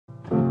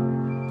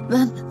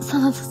Ben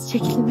sana nasıl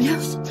çekildim biliyor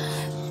musun?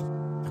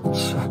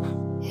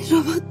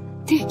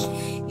 Romantik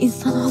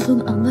insan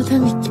olduğunu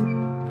anlatamayacağım.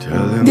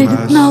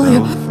 Delirtme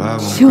alıyor.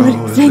 Şöyle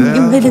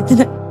zengin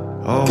veledine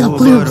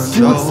kaplıyor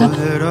musun yoksa?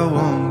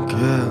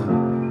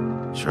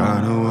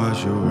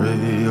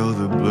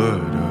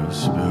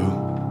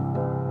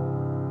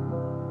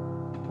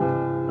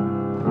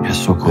 Ya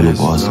sok onu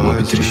boğazıma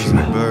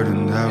bitirişime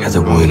ya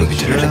da bu oyunu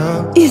bitirelim.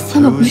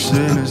 İnsan olmuştum.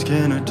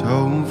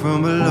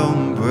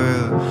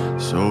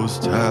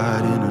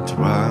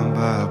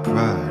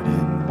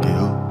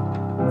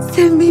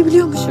 Sevmeyi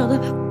biliyormuş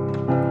ona.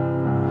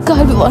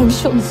 Kalbi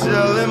varmış onun.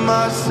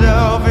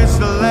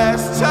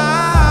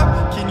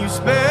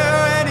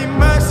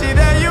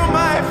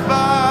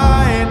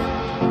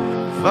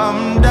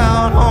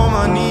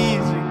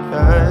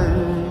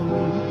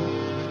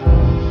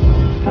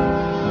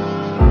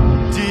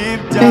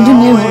 Bence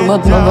niye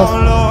vurmadın ona?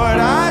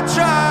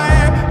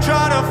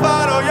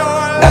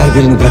 Eğer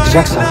birini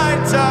bırakacaksan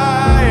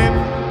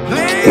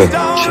gitme.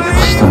 Seni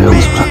asla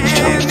yalnız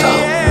bırakmayacağım bir daha.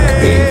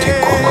 Benim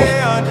tek korkum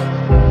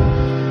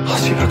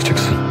Asi'yi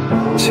bırakacaksın.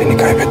 Seni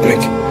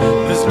kaybetmek.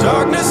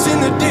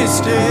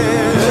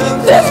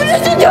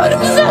 Nefret ediyorum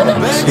sana.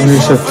 Seni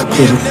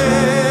yaşattıkları,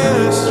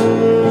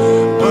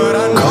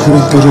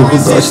 kahretli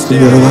ruhunda açtığım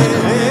yaralar.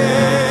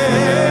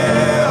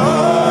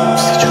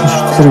 Bize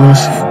çocukları var.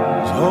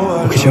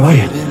 Bu gece var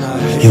ya,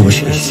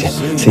 yılbaşı gecesi.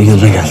 Senin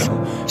yanına geldim.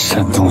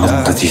 Sen de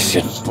umurumda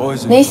değilsin.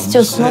 Ne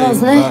istiyorsun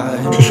Alaz, ne?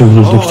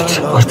 Gözümün bir tek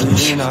sen vardın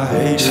için.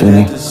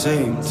 Seni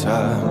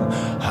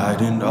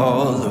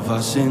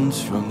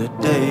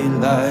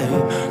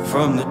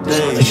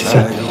sadece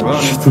sen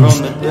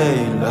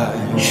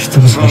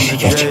yaşadığımız her şey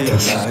gerçekten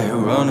sen.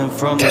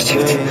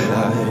 Gerçekten.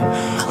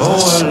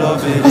 Alaz.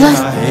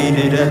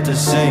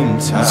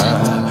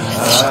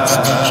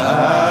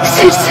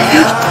 Seni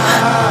seviyorum.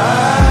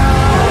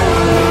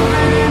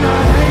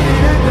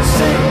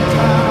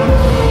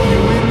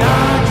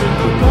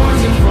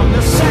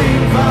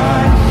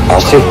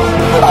 Asi.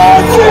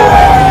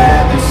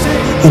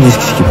 Yine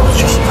eskisi gibi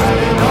olacağız.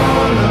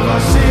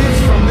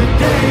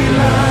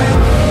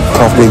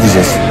 Kavga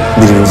edeceğiz.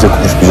 Birbirimize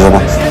konuşmayacağız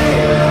ama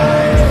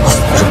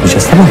asla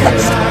bırakmayacağız, tamam mı?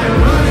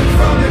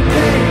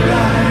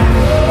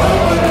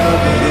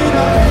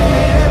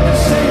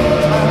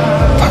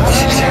 Bak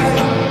seni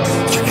seviyorum.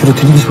 Çünkü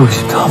rutinimiz bu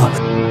bizim, tamam mı?